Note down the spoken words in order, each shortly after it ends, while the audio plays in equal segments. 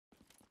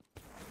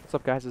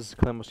What's up, guys? This is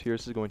Clemos here.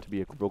 This is going to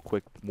be a real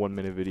quick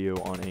 1-minute video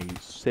on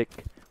a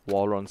sick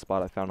wall run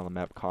spot I found on the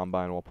map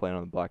Combine while playing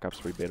on the Black Ops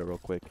 3 beta real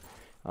quick.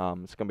 It's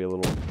going to be a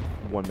little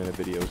 1-minute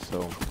video,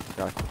 so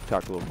gotta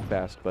talk a little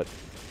fast, but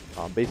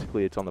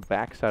basically it's on the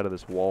back side of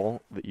this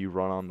wall that you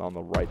run on the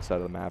right side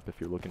of the map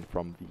if you're looking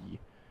from the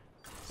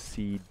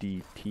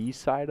CDT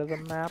side of the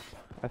map,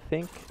 I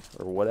think,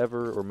 or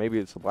whatever, or maybe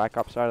it's the Black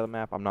Ops side of the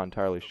map. I'm not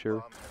entirely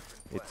sure.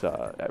 It's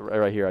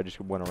right here. I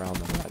just went around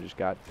them and I just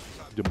got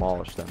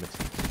demolished them.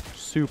 It's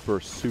super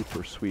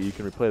sweet. You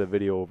can replay the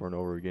video over and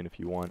over again if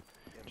you want.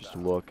 Just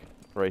look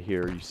right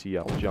here. You see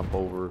I'll jump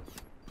over.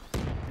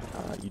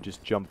 You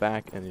just jump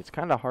back, and it's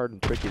kind of hard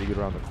and tricky to get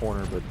around the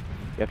corner, but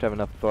you have to have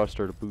enough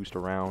thruster to boost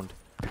around.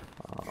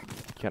 You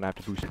kind of have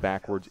to boost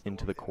backwards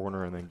into the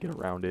corner and then get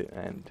around it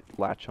and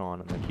latch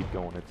on and then keep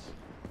going. It's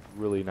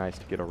really nice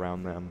to get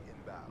around them.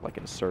 Like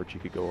in Search,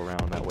 you could go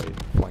around that way,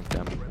 flank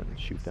them, and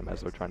shoot them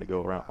as they're trying to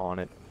go around on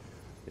it.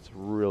 It's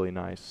really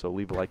nice. So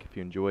leave a like if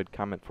you enjoyed,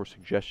 comment for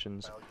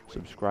suggestions,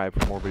 subscribe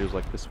for more videos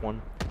like this one,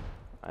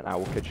 and I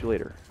will catch you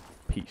later.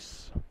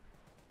 Peace.